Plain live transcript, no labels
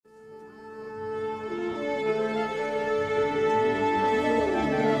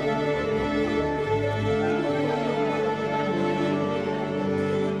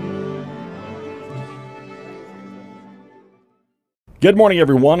Good morning,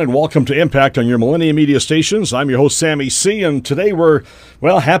 everyone, and welcome to Impact on your Millennium Media Stations. I'm your host, Sammy C., and today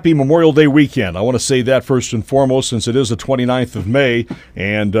happy Memorial Day weekend. I want to say that first and foremost, since it is the 29th of May,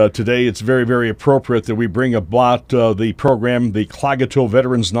 and today it's very, very appropriate that we bring about the program, the Klagetoh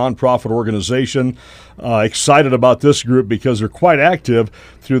Veterans Nonprofit Organization. Excited about this group because they're quite active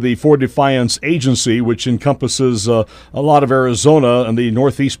through the For Defiance Agency, which encompasses a lot of Arizona and the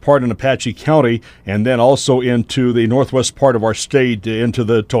northeast part in Apache County, and then also into the northwest part of our state, into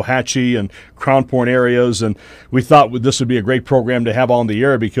the Tohatchee and Crown Point areas. And we thought this would be a great program to have on the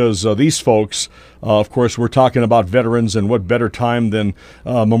air because these folks, of course, we're talking about veterans, and what better time than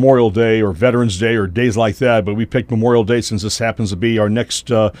Memorial Day or Veterans Day or days like that. But we picked Memorial Day since this happens to be our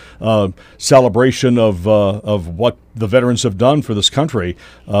next celebration of what the veterans have done for this country,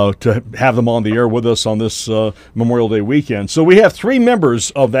 to have them on the air with us on this Memorial Day weekend. So we have three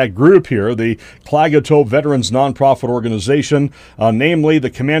members of that group here, the Klagetoh Veterans Nonprofit Organization, namely the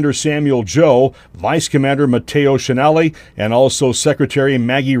Commander Samuel Joe, Vice Commander Mateo Shinali, and also Secretary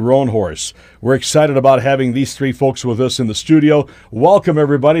Maggie Roanhorse. We're excited about having these three folks with us in the studio. Welcome,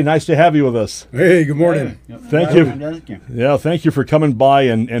 everybody. Nice to have you with us. Hey, good morning. Hey. Thank you. Yeah, thank you for coming by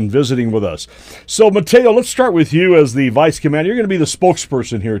and visiting with us. So, Mateo, let's start with you as the Vice Commander. You're going to be the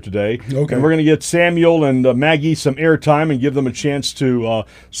spokesperson here today. Okay. And we're going to get Samuel and Maggie some airtime and give them a chance to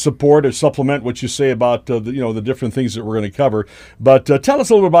support or supplement what you say about the different things that we're going to cover. But tell us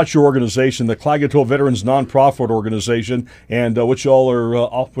a little bit about your organization, the Klagetoh Veterans Nonprofit Organization, and what you're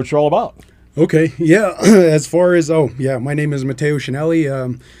all about. Okay, yeah. As far as my name is Mateo Shinali.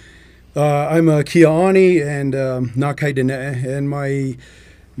 I'm a Kia'ani and Nakaidene, and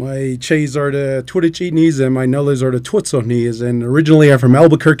my Chase are the Twitchitnis and my Nullas are the Twitsotnis. And originally I'm from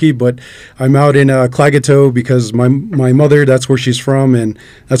Albuquerque, but I'm out in Klagetoh because my mother, that's where she's from, and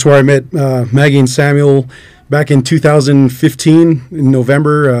that's where I met Maggie and Samuel back in 2015 in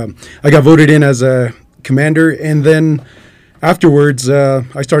November. I got voted in as a commander, and then afterwards,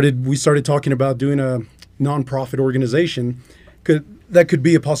 we started talking about doing a nonprofit organization. That could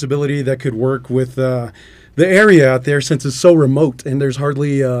be a possibility that could work with the area out there, since it's so remote and there's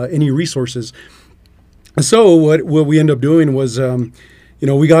hardly any resources. So what we ended up doing was,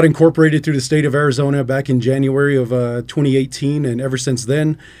 we got incorporated through the state of Arizona back in January of 2018, and ever since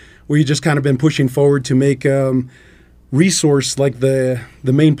then, we just kind of been pushing forward to make resource like the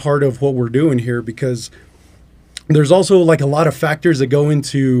main part of what we're doing here, because there's also like a lot of factors that go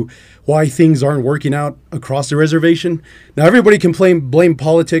into why things aren't working out across the reservation. Now, everybody can blame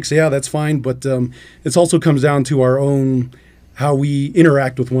politics. Yeah, that's fine. But it also comes down to our own, how we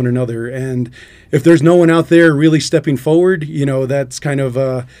interact with one another. And if there's no one out there really stepping forward, that's kind of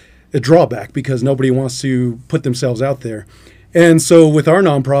a drawback, because nobody wants to put themselves out there. And so with our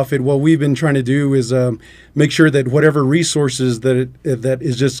nonprofit, what we've been trying to do is make sure that whatever resources that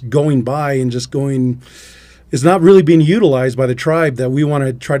is just going by and just going, is not really being utilized by the tribe, that we want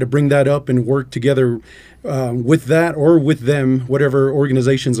to try to bring that up and work together with that or with them, whatever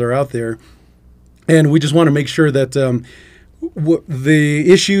organizations are out there. And we just want to make sure that the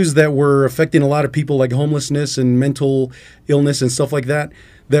issues that were affecting a lot of people, like homelessness and mental illness and stuff like that,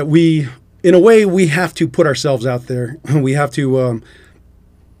 that we, in a way, we have to put ourselves out there. We have to,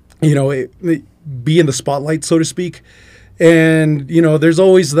 be in the spotlight, so to speak. And, there's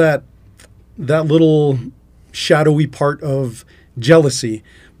always that little shadowy part of jealousy.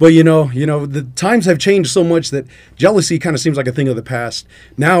 But the times have changed so much that jealousy kind of seems like a thing of the past.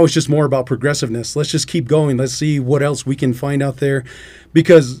 Now it's just more about progressiveness. Let's just keep going. Let's see what else we can find out there,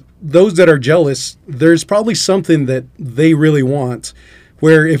 because those that are jealous, there's probably something that they really want,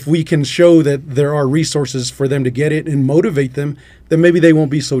 where if we can show that there are resources for them to get it and motivate them, then maybe they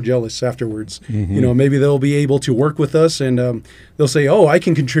won't be so jealous afterwards. Mm-hmm. Maybe they'll be able to work with us, and they'll say, oh, I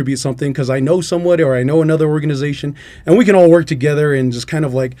can contribute something because I know somebody or I know another organization, and we can all work together and just kind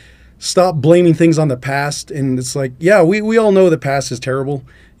of like stop blaming things on the past. And it's like, yeah, we all know the past is terrible,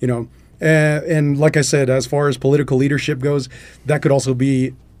 and like I said, as far as political leadership goes, that could also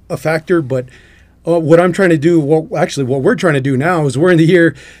be a factor. But what I'm trying to do, what we're trying to do now, is we're in the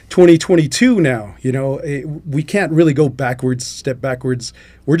year 2022 now. We can't really go step backwards.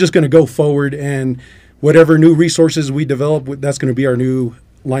 We're just going to go forward, and whatever new resources we develop, that's going to be our new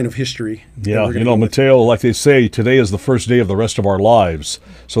line of history. Yeah, Mateo, like they say, today is the first day of the rest of our lives.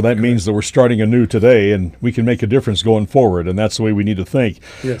 So that means that we're starting anew today, and we can make a difference going forward, and that's the way we need to think.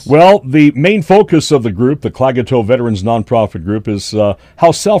 Yes. Well, the main focus of the group, the Klagetoh Veterans Nonprofit Group, is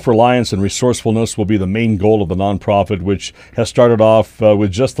how self-reliance and resourcefulness will be the main goal of the nonprofit, which has started off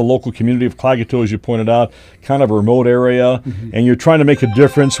with just the local community of Klagetoh, as you pointed out, kind of a remote area, and you're trying to make a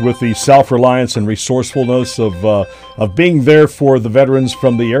difference with the self-reliance and resourcefulness of being there for the veterans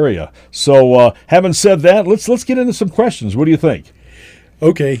from the area. So having said that, let's get into some questions. What do you think?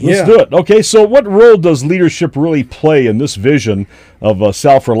 Okay, Let's do it. Okay, so what role does leadership really play in this vision of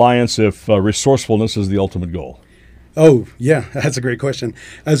self-reliance if resourcefulness is the ultimate goal? Oh, yeah, that's a great question.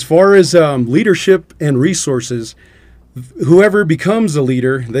 As far as leadership and resources, whoever becomes a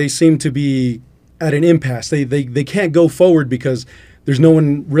leader, they seem to be at an impasse. They can't go forward because there's no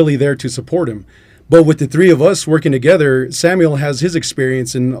one really there to support him. But with the three of us working together, Samuel has his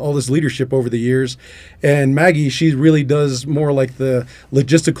experience in all this leadership over the years. And Maggie, she really does more like the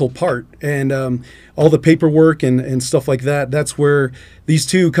logistical part and all the paperwork and stuff like that. That's where these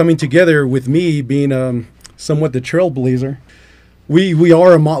two coming together with me being somewhat the trailblazer. We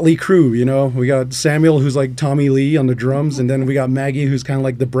are a motley crew, We got Samuel, who's like Tommy Lee on the drums, and then we got Maggie, who's kind of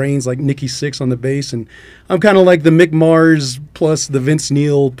like the brains, like Nikki Sixx on the bass, and I'm kind of like the Mick Mars plus the Vince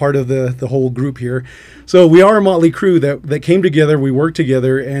Neil part of the whole group here. So we are a motley crew that came together, we work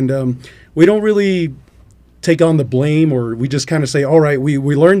together, and we don't really take on the blame, or we just kind of say, all right, we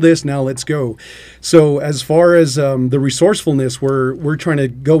learned this, now let's go. So as far as the resourcefulness, we're trying to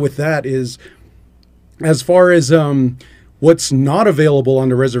go with that is, as far as what's not available on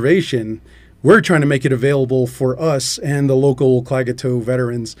the reservation, we're trying to make it available for us and the local Klagetoh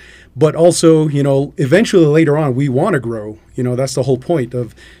veterans. But also, eventually later on, we want to grow. That's the whole point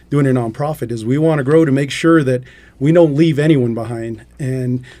of doing a nonprofit, is we want to grow to make sure that we don't leave anyone behind.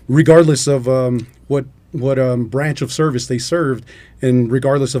 And regardless of what branch of service they served, and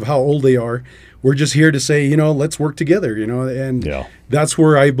regardless of how old they are, we're just here to say, let's work together, and that's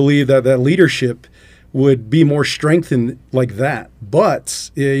where I believe that leadership would be more strengthened like that.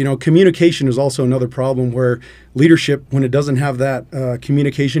 But, communication is also another problem where leadership, when it doesn't have that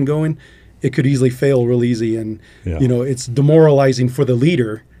communication going, it could easily fail real easy. And, it's demoralizing for the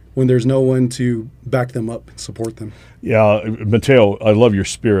leader when there's no one to back them up and support them. Yeah, Mateo, I love your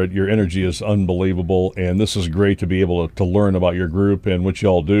spirit. Your energy is unbelievable, and this is great to be able to learn about your group and what you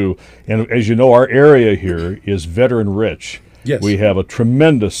all do. And as you know, our area here is veteran rich. Yes. We have a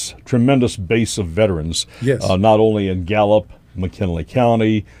tremendous base of veterans, yes. Not only in Gallup, McKinley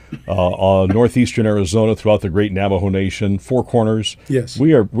County, northeastern Arizona, throughout the great Navajo Nation, Four Corners. Yes.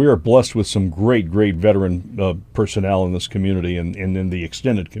 We are blessed with some great veteran personnel in this community and in the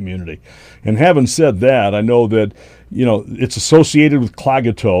extended community. And having said that, I know that it's associated with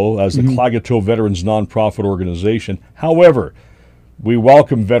Klagetoh as the Klagetoh Veterans Nonprofit Organization. However, we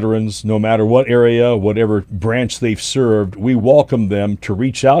welcome veterans no matter what area, whatever branch they've served. We welcome them to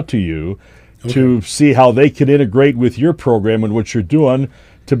reach out to you to see how they can integrate with your program and what you're doing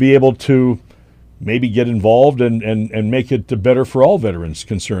to be able to maybe get involved and make it better for all veterans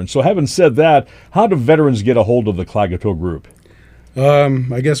concerned. So having said that, how do veterans get a hold of the Klagetoh group?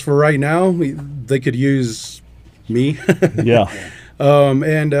 I guess for right now, they could use me. Yeah.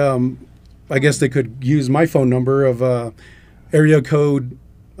 And I guess they could use my phone number of area code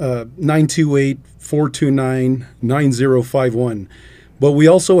 928-429-9051. But we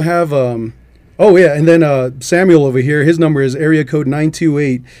also have, and then Samuel over here, his number is area code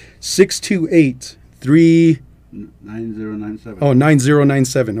 928-628-3... 9097. Oh,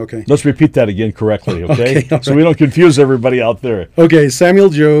 9097, okay. Let's repeat that again correctly, okay? Okay, so we don't confuse everybody out there. Okay, Samuel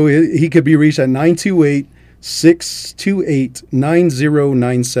Joe, he could be reached at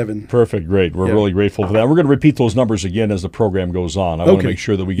 928-628-9097. Perfect, great. We're really grateful for that. We're going to repeat those numbers again as the program goes on. I want to make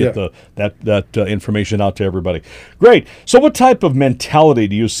sure that we get that information out to everybody. Great. So what type of mentality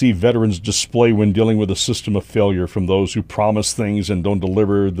do you see veterans display when dealing with a system of failure from those who promise things and don't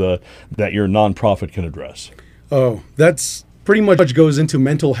deliver that your nonprofit can address? Oh, that's pretty much goes into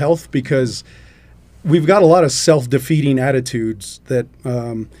mental health, because we've got a lot of self-defeating attitudes that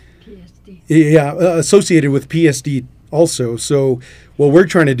associated with PSD also. So what we're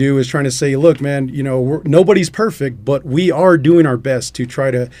trying to do is trying to say, look, man, nobody's perfect, but we are doing our best to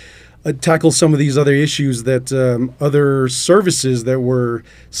try to tackle some of these other issues that other services that were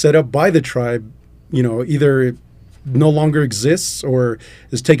set up by the tribe, either no longer exists or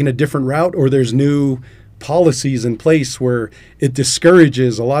is taking a different route, or there's new policies in place where it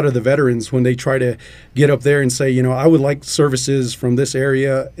discourages a lot of the veterans when they try to get up there and say, I would like services from this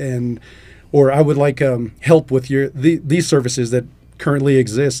area, or I would like help with these services that currently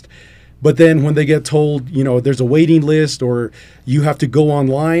exist. But then when they get told, there's a waiting list or you have to go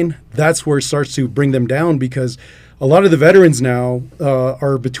online, that's where it starts to bring them down, because a lot of the veterans now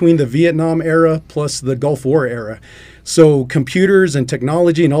are between the Vietnam era plus the Gulf War era. So computers and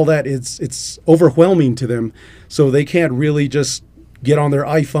technology and all that, it's overwhelming to them. So they can't really just get on their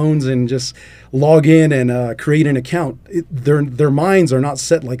iPhones and just log in and create an account. Their minds are not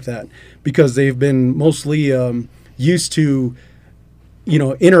set like that, because they've been mostly used to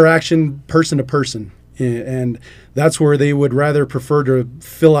interaction person to person, and that's where they would rather prefer to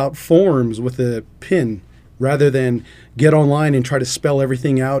fill out forms with a pen rather than get online and try to spell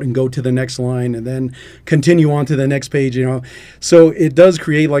everything out and go to the next line and then continue on to the next page. So it does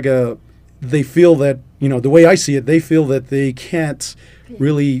create they feel that, the way I see it, they feel that they can't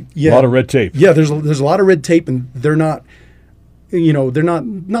really. A lot of red tape. Yeah, there's a lot of red tape, and they're not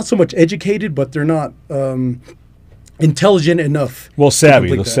so much educated, but they're not intelligent enough. Well, savvy.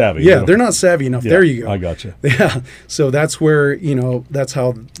 Yeah, they're not savvy enough. Yeah, there you go. I got you. Yeah, so that's where, that's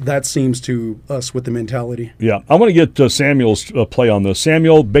how that seems to us with the mentality. Yeah, I want to get Samuel's play on this.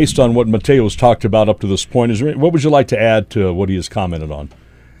 Samuel, based on what Mateo's talked about up to this point, what would you like to add to what he has commented on?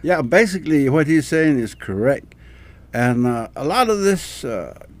 Yeah, basically what he's saying is correct. And a lot of this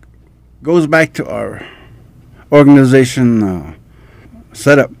goes back to our organization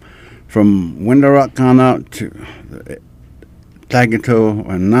setup. From Window Rock on out to Klagetoh,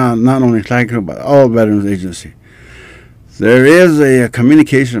 and not only Klagetoh, but all veterans agency. There is a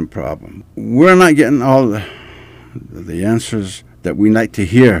communication problem. We're not getting all the answers that we like to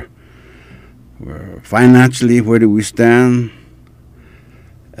hear. Financially, where do we stand?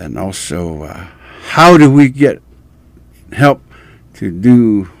 And also, how do we get help to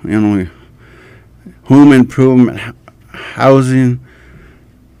do, home improvement, housing,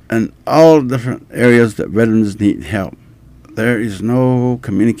 and all different areas that veterans need help. There is no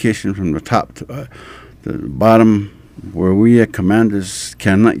communication from the top to the bottom, where we as commanders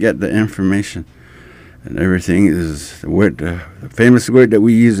cannot get the information. And everything is the famous word that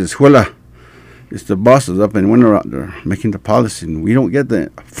we use is "hula." It's the bosses up in Winter out there making the policy, and we don't get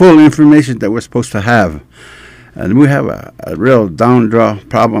the full information that we're supposed to have. And we have a real down-draw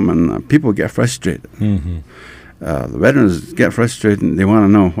problem, and people get frustrated. Mm-hmm. The veterans get frustrated, and they want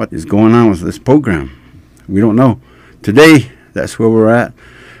to know what is going on with this program. We don't know. Today, that's where we're at.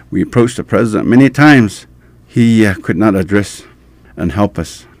 We approached the president many times. He could not address and help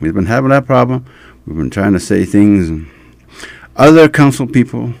us. We've been having that problem. We've been trying to say things, and other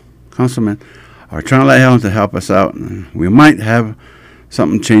councilmen, are trying to help us out. And we might have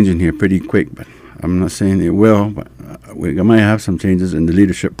something changing here pretty quick, but I'm not saying it will, but we might have some changes in the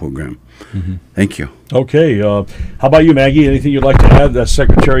leadership program. Mm-hmm. Thank you. Okay. How about you, Maggie? Anything you'd like to add as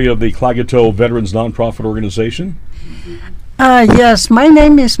Secretary of the Klagetoh Veterans Nonprofit Organization? Yes, my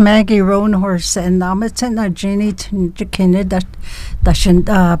name is Maggie Roanhorse, and I'm a Genie Chain.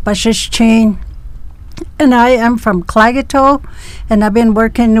 And I am from Klagetoh, and I've been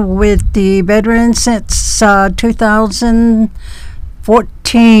working with the veterans since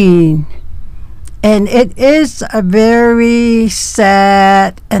 2014. And it is a very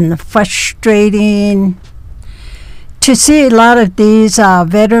sad and frustrating to see a lot of these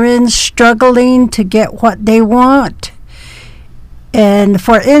veterans struggling to get what they want. And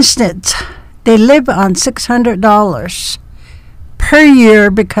for instance, they live on $600 per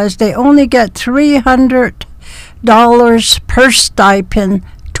year because they only get $300 per stipend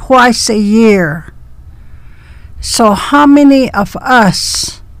twice a year. So how many of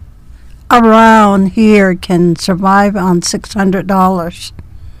us around here can survive on $600?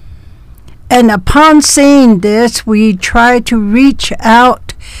 And upon seeing this, we try to reach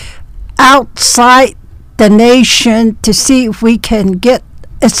out outside the nation to see if we can get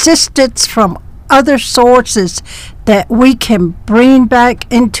assistance from other sources that we can bring back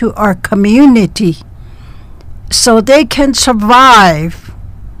into our community so they can survive,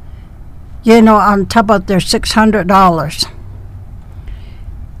 on top of their $600.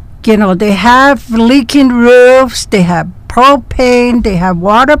 They have leaking roofs, they have propane, they have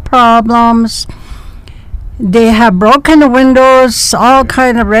water problems, they have broken windows, all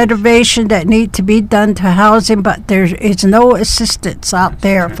kind of renovation that need to be done to housing, but there is no assistance out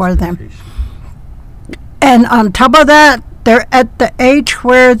there for them. And on top of that, they're at the age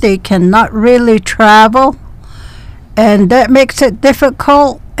where they cannot really travel, and that makes it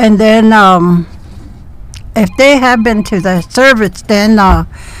difficult. And then if they have been to the service, then a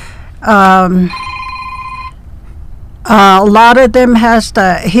lot of them has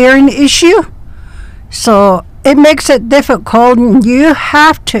the hearing issue, so it makes it difficult, and you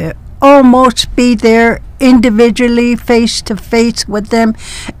have to almost be there individually, face to face with them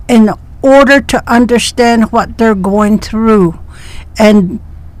in order to understand what they're going through. And,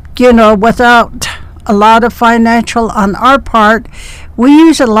 without a lot of financial on our part, we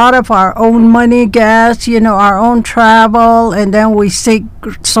use a lot of our own money, gas, our own travel, and then we seek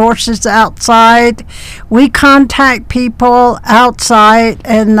sources outside. We contact people outside,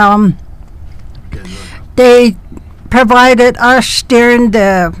 and they provided us during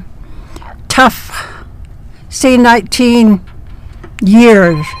the tough C-19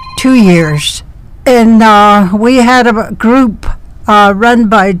 years, 2 years. And we had a group run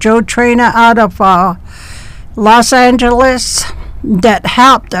by Joe Traina out of Los Angeles that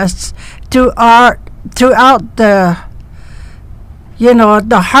helped us throughout the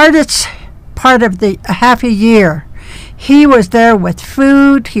the hardest part of the half a year. He was there with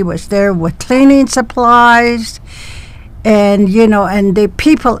food, he was there with cleaning supplies, and and the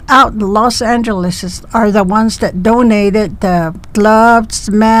people out in Los Angeles are the ones that donated the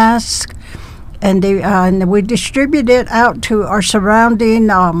gloves, masks, and we distributed out to our surrounding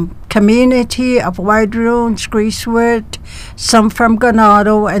community of Wide Ruins, Greasewood, some from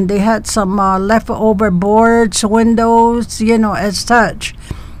Ganado, and they had some leftover boards, windows, as such.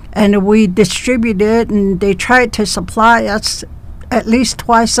 And we distributed, and they tried to supply us at least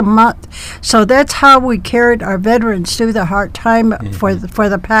twice a month. So that's how we carried our veterans through the hard time for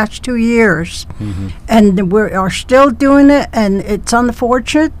the past 2 years. And we are still doing it, and it's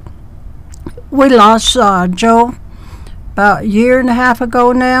unfortunate. We lost Joe about a year and a half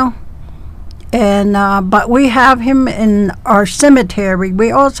ago now, and but we have him in our cemetery.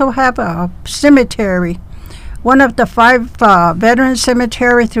 We also have a cemetery, one of the 5 veteran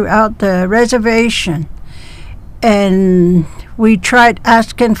cemetery throughout the reservation, and we tried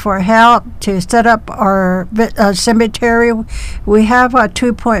asking for help to set up our cemetery. We have a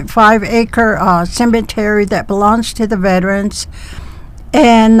 2.5 acre cemetery that belongs to the veterans,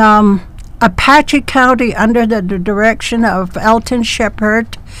 and Apache County, under the direction of Elton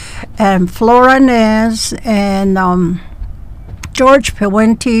Shepard and Flora Nez and George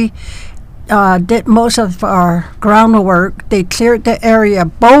Pewenti, did most of our groundwork. They cleared the area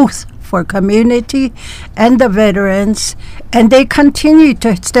both for community and the veterans, and they continue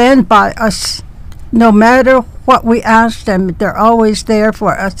to stand by us no matter what we ask them. They're always there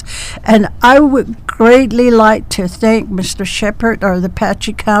for us. And I would greatly like to thank Mr. Shepard or the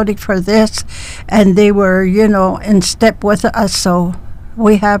Apache County for this, and they were in step with us. So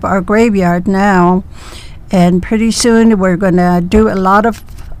we have our graveyard now, and pretty soon we're going to do a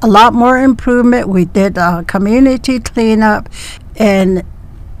lot more improvement. We did a community cleanup, and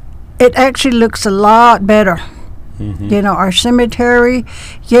it actually looks a lot better. Our cemetery,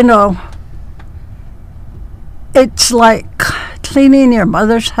 it's like cleaning your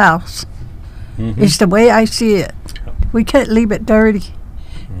mother's house. It's the way I see it. We can't leave it dirty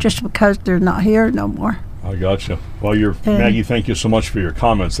just because they're not here no more. I gotcha. Well, Maggie, thank you so much for your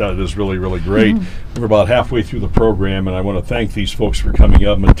comments. That is really, really great. We're about halfway through the program, and I want to thank these folks for coming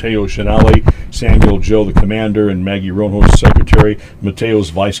up. Mateo Shinali, Samuel Joe, the commander, and Maggie Ronhos, secretary.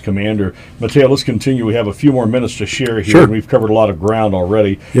 Mateo's vice commander. Mateo, let's continue. We have a few more minutes to share here. Sure. And we've covered a lot of ground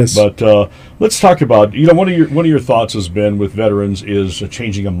already. Yes. But let's talk about, one of your thoughts has been with veterans is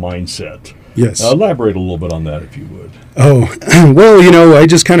changing a mindset. Yes. Elaborate a little bit on that, if you would. Oh, well, I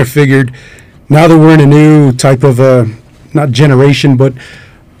just kind of figured, now that we're in a new type of not generation, but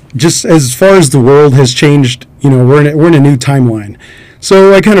just as far as the world has changed, we're in a new timeline.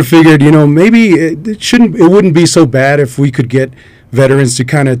 So I kind of figured, maybe it wouldn't be so bad if we could get veterans to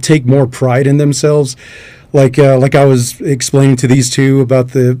kind of take more pride in themselves, like I was explaining to these two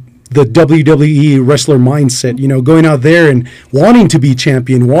about the WWE wrestler mindset. Going out there and wanting to be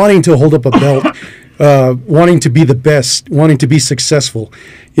champion, wanting to hold up a belt. Wanting to be the best, wanting to be successful,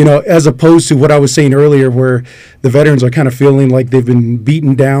 as opposed to what I was saying earlier, where the veterans are kind of feeling like they've been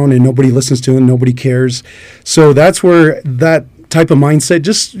beaten down and nobody listens to them, nobody cares. So that's where that type of mindset,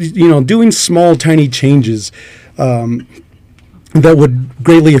 just, doing small, tiny changes that would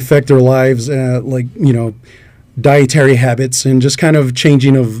greatly affect their lives, dietary habits and just kind of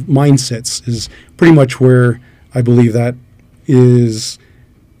changing of mindsets is pretty much where I believe that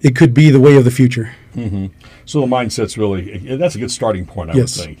it could be the way of the future. So the mindset's that's a good starting point, I would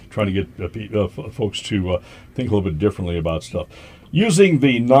think. Trying to get folks to think a little bit differently about stuff. Using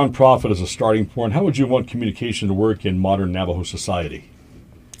the nonprofit as a starting point, how would you want communication to work in modern Navajo society?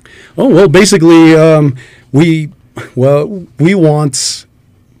 Oh, well, basically, we want,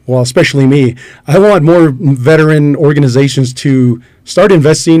 especially me, I want more veteran organizations to start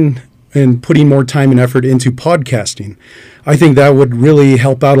investing and putting more time and effort into podcasting. I think that would really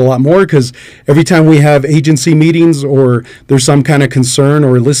help out a lot more, because every time we have agency meetings or there's some kind of concern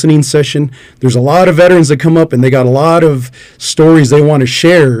or listening session, there's a lot of veterans that come up and they got a lot of stories they want to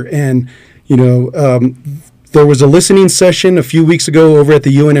share. And, there was a listening session a few weeks ago over at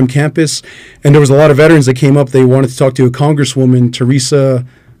the UNM campus, and there was a lot of veterans that came up. They wanted to talk to a Congresswoman, Teresa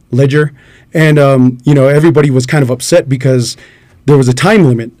Ledger, and everybody was kind of upset because there was a time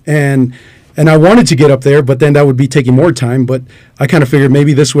limit, and I wanted to get up there, but then that would be taking more time. But I kind of figured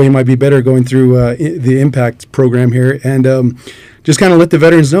maybe this way might be better, going through the Impact program here, and just kind of let the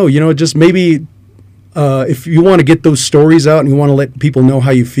veterans know, just maybe if you want to get those stories out and you want to let people know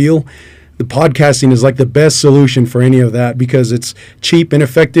how you feel, the podcasting is like the best solution for any of that, because it's cheap and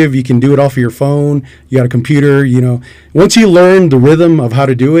effective. You can do it off of your phone. You got a computer. Once you learn the rhythm of how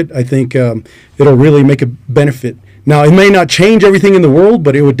to do it, I think it'll really make a benefit. Now, it may not change everything in the world,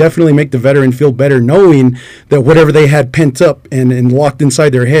 but it would definitely make the veteran feel better knowing that whatever they had pent up and locked inside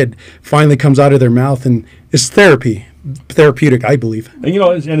their head finally comes out of their mouth, and it's therapeutic, I believe. And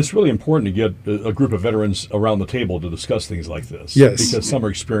it's really important to get a group of veterans around the table to discuss things like this. Yes. Because some are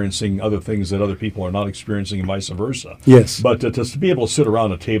experiencing other things that other people are not experiencing, and vice versa. Yes. But to be able to sit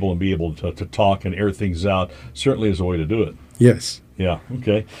around a table and be able to talk and air things out certainly is a way to do it. Yes. Yeah.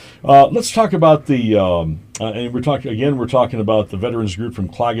 Okay. Let's talk about the and we're talking about the veterans group from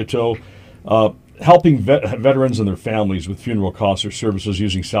Klagetoh, helping veterans and their families with funeral costs or services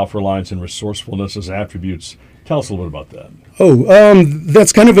using self-reliance and resourcefulness as attributes. Tell us a little bit about that.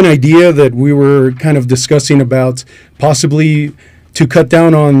 That's kind of an idea that we were kind of discussing about, possibly to cut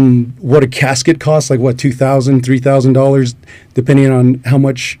down on what a casket costs, like $2,000, $3,000, depending on how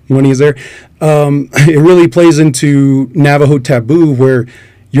much money is there. It really plays into Navajo taboo, where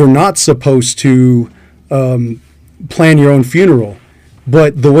you're not supposed to plan your own funeral.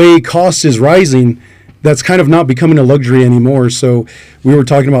 But the way cost is rising, that's kind of not becoming a luxury anymore. So we were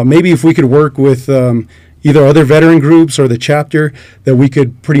talking about maybe if we could work with either other veteran groups or the chapter, that we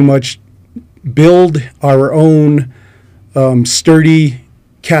could pretty much build our own sturdy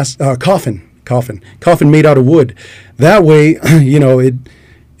coffin made out of wood. That way,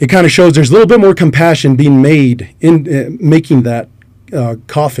 it kind of shows there's a little bit more compassion being made in making that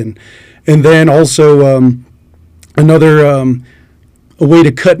coffin. And then also another a way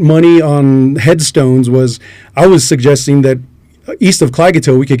to cut money on headstones was, I was suggesting that east of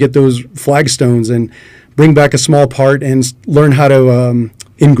Klagetoh we could get those flagstones and bring back a small part and learn how to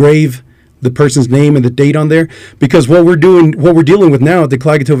engrave the person's name and the date on there. Because what we're dealing with now at the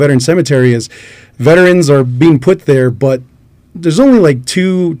Klagetoh Veteran Cemetery is veterans are being put there, but there's only like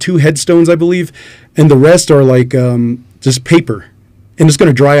two headstones, I believe, and the rest are like just paper. And it's going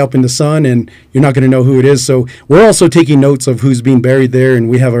to dry up in the sun, and you're not going to know who it is. So we're also taking notes of who's being buried there, and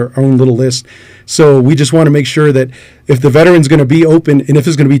we have our own little list. So we just want to make sure that if the veteran's going to be open, and if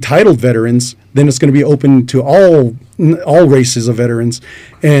it's going to be titled veterans, then it's going to be open to all races of veterans.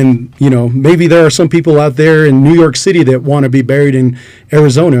 And, maybe there are some people out there in New York City that want to be buried in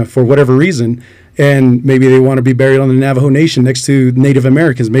Arizona for whatever reason. And maybe they want to be buried on the Navajo Nation next to Native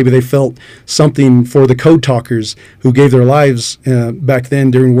Americans. Maybe they felt something for the code talkers who gave their lives back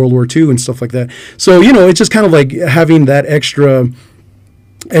then during World War II and stuff like that. So, it's just kind of like having that extra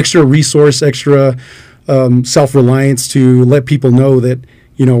resource, extra self-reliance to let people know that,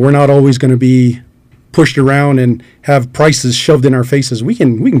 we're not always going to be pushed around and have prices shoved in our faces. We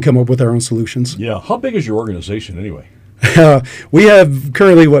can come up with our own solutions. Yeah. How big is your organization anyway? We have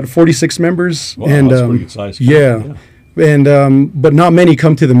currently 46 members, wow, and that's pretty good size. Yeah, and but not many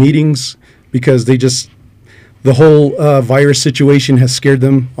come to the meetings because the whole virus situation has scared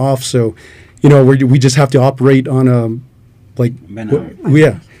them off. So, we just have to operate on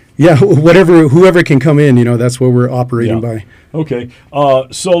whoever can come in. That's what we're operating by. Okay,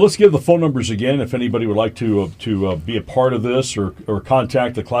 so let's give the phone numbers again if anybody would like to be a part of this or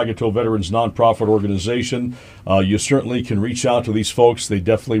contact the Klagetoh Veterans Nonprofit Organization. You certainly can reach out to these folks. They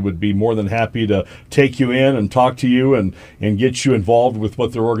definitely would be more than happy to take you in and talk to you and get you involved with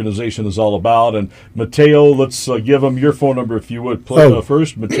what their organization is all about. And Mateo, let's give them your phone number if you would.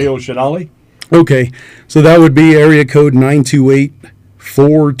 First, Mateo Shinali. Okay, so that would be area code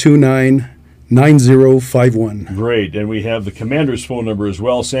 928-429-9051. Great. And we have the commander's phone number as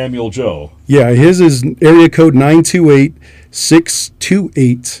well, Samuel Joe. Yeah, his is area code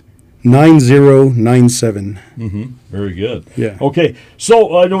 928-628 9097. Very good. Yeah. Okay,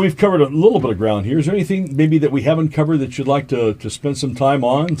 so I know we've covered a little bit of ground here. Is there anything maybe that we haven't covered that you'd like to spend some time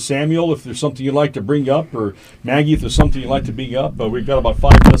on? Samuel, if there's something you'd like to bring up, or Maggie, if there's something you'd like to bring up. We've got about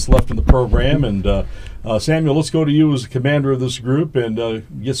 5 minutes left in the program, and Samuel, let's go to you as the commander of this group and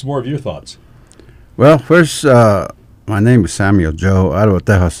get some more of your thoughts. Well, first, my name is Samuel Joe.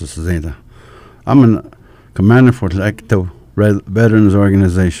 I'm a commander for the Klagetoh Veterans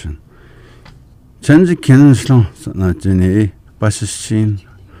Organization. Change Kinslow, Natini, Basishin,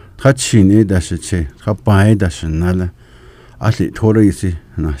 Kachin, Dashiche, Kapai Dashanala, Athlete Torisi,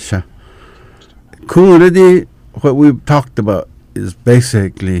 Nasha. Already, what we've talked about is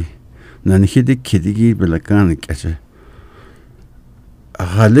basically Nanhidi Kidigi Belakani Catcher. A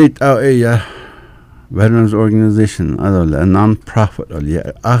Halit Aya Veterans Organization, a non-profit,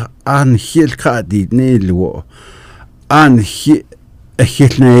 an Hill Kadi Nail, an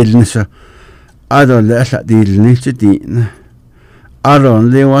Hit Nail. Adon lesa di niche din. Adon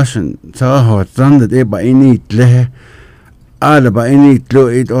le washin sa hot zand de ba ini le. Ada ba ini lo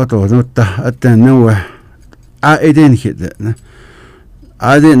it auto nota atenu. A eden hit.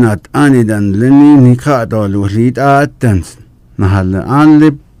 Ade not ani dan leni ni ka do lu lit atens. Na hal an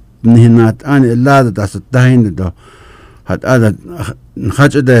lip ni not ani lada das dahin do. Hat ada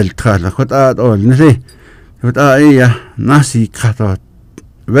khaj del khala khot ad ol ni. Khot a ya nasi khatot.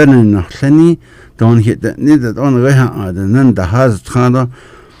 When Leni don't hit that needed on the way, then the has Tana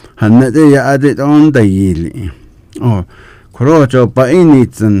Hanade added on the yearly. Oh, Korojo by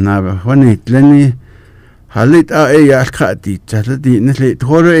needs and never when it Lenny Halit a Kati, Chatty, Nitly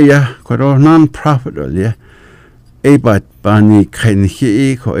Torea, Koro non profit earlier. A but Bani can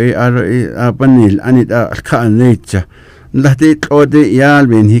he ko a banil and it can nature. Let it or the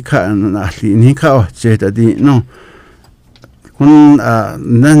yalbin he can in he cow, said no.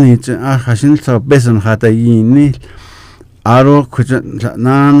 Nani Hashin saw Besson had a yini Aro Kujan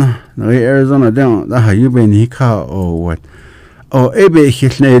Arizona down the Hayuben Hika or what? Oh, Ebe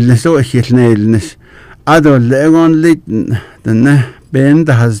Hitnail, so Hitnailness. Other Legon lit the ne bend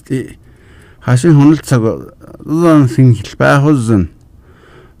has the Hashin Hunsago, one thing Spahosen.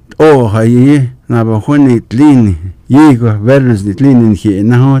 Oh, Haye, Naba when it lean, Yego, Verus it leaning here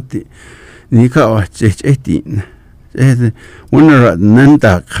now, Nika or H18. Wonder at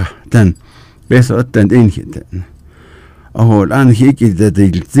Nantak, then better than in hit. Oh, and he did the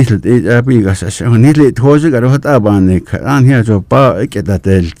little big when he told you got Abanik, and here's your bar, get that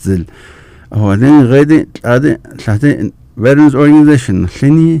still. Oh, then ready, Latin Veterans Organization,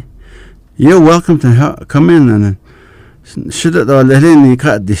 Lenny, you're welcome to come in and should it all let any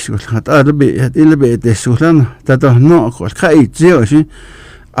cut this with other bit at elevate this Sulan that are not called Kai Zio,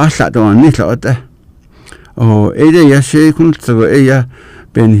 I sat on little at that. Oh, Ada Yashe Kunso Aya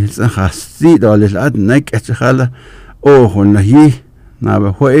Ben Hasti dollars at neck at Hala. Oh, when he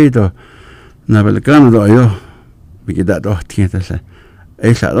never wait never gone do you because that dot can't say.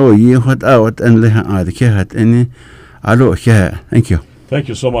 I said, oh, you what out and let her the care at any. Hello, here. Thank you. Thank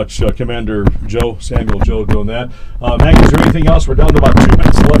you so much, Commander Joe, Samuel Joe, doing that. Maggie, is there anything else? We're down to about 2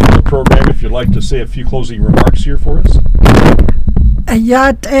 minutes left in the program. If you'd like to say a few closing remarks here for us.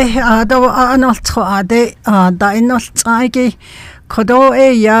 Yat ado anolto ade da inoltsagi kodo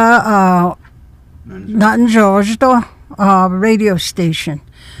ya Nan George do radio station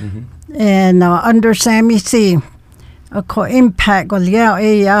and under Sammy C a ko impact ol ya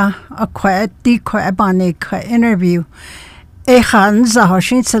a ko di ko abane ko interview e hans a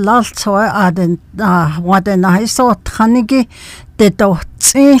hoshin selal so aden waden I saw thanigi de do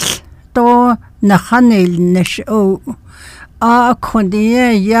tsil do na khanil nish o a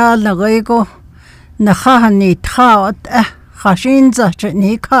kondiye ya lagego na khani thaot khashin za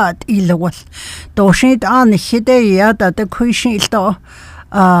chni khat ilawal doshit an hide ya da de khuishin to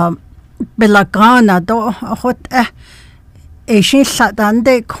belagana do hot e shin sadan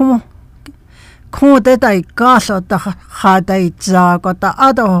de khu de dai ka so da khadai za ko ta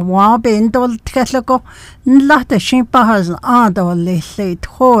ado wa ben dol tkhelo la de shin pa has ado le le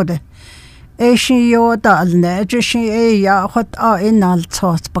thode Asian yoda al nejishi ya hot in al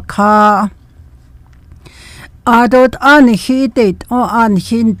tos baka adot an he date or an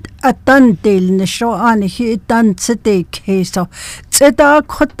hin atan del nisho an he dan city case so zeta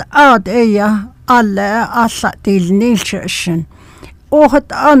hot out ya alle asa del nilshin o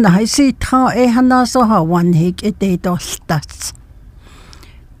hot an I see ta hana so ha one hik it stats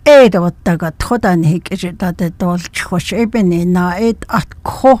Edo daga thodan hikjita de dol chosh ebeni na et at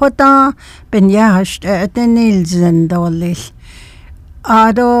kohoda ben yahst etenilzen dolil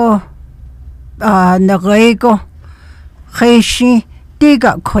ado na rego khishi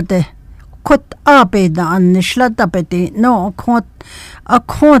tiga kote kot abe da annishlata beti no kot a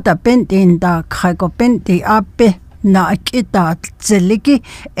kota pentin da kago penti abe na kita zeliki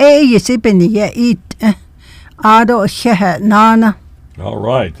yisipeni ya it ado hehe nana. All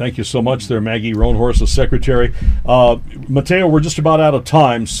right. Thank you so much there, Maggie Roanhorse, the secretary. Mateo, we're just about out of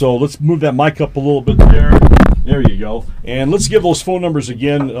time, so let's move that mic up a little bit there. There you go. And let's give those phone numbers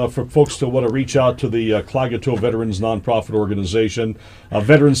again for folks to want to reach out to the Klagetoh Veterans Nonprofit Organization.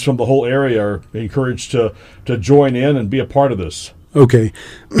 Veterans from the whole area are encouraged to join in and be a part of this. Okay.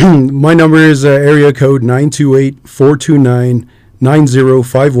 My number is area code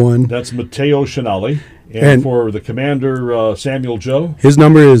 928-429-9051. That's Mateo Shinali. And for the commander, Samuel Joe? His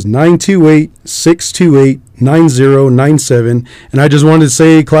number is 928-628-9097. And I just wanted to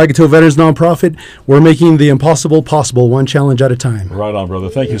say, Klagetoh Veterans Nonprofit, we're making the impossible possible, one challenge at a time. Right on, brother.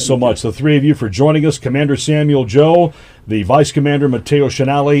 Thank you so much. The three of you for joining us, Commander Samuel Joe, the Vice Commander Mateo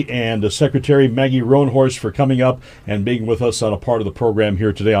Shinali, and Secretary Maggie Roanhorse for coming up and being with us on a part of the program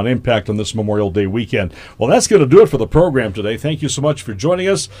here today on Impact on this Memorial Day weekend. Well, that's going to do it for the program today. Thank you so much for joining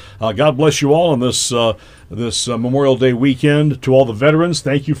us. God bless you all on this Memorial Day weekend. To all the veterans,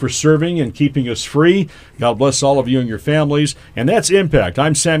 thank you for serving and keeping us free. God bless all of you and your families. And that's Impact.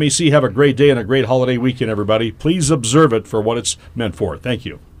 I'm Sammy C. Have a great day and a great holiday weekend, everybody. Please observe it for what it's meant for. Thank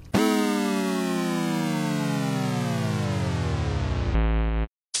you.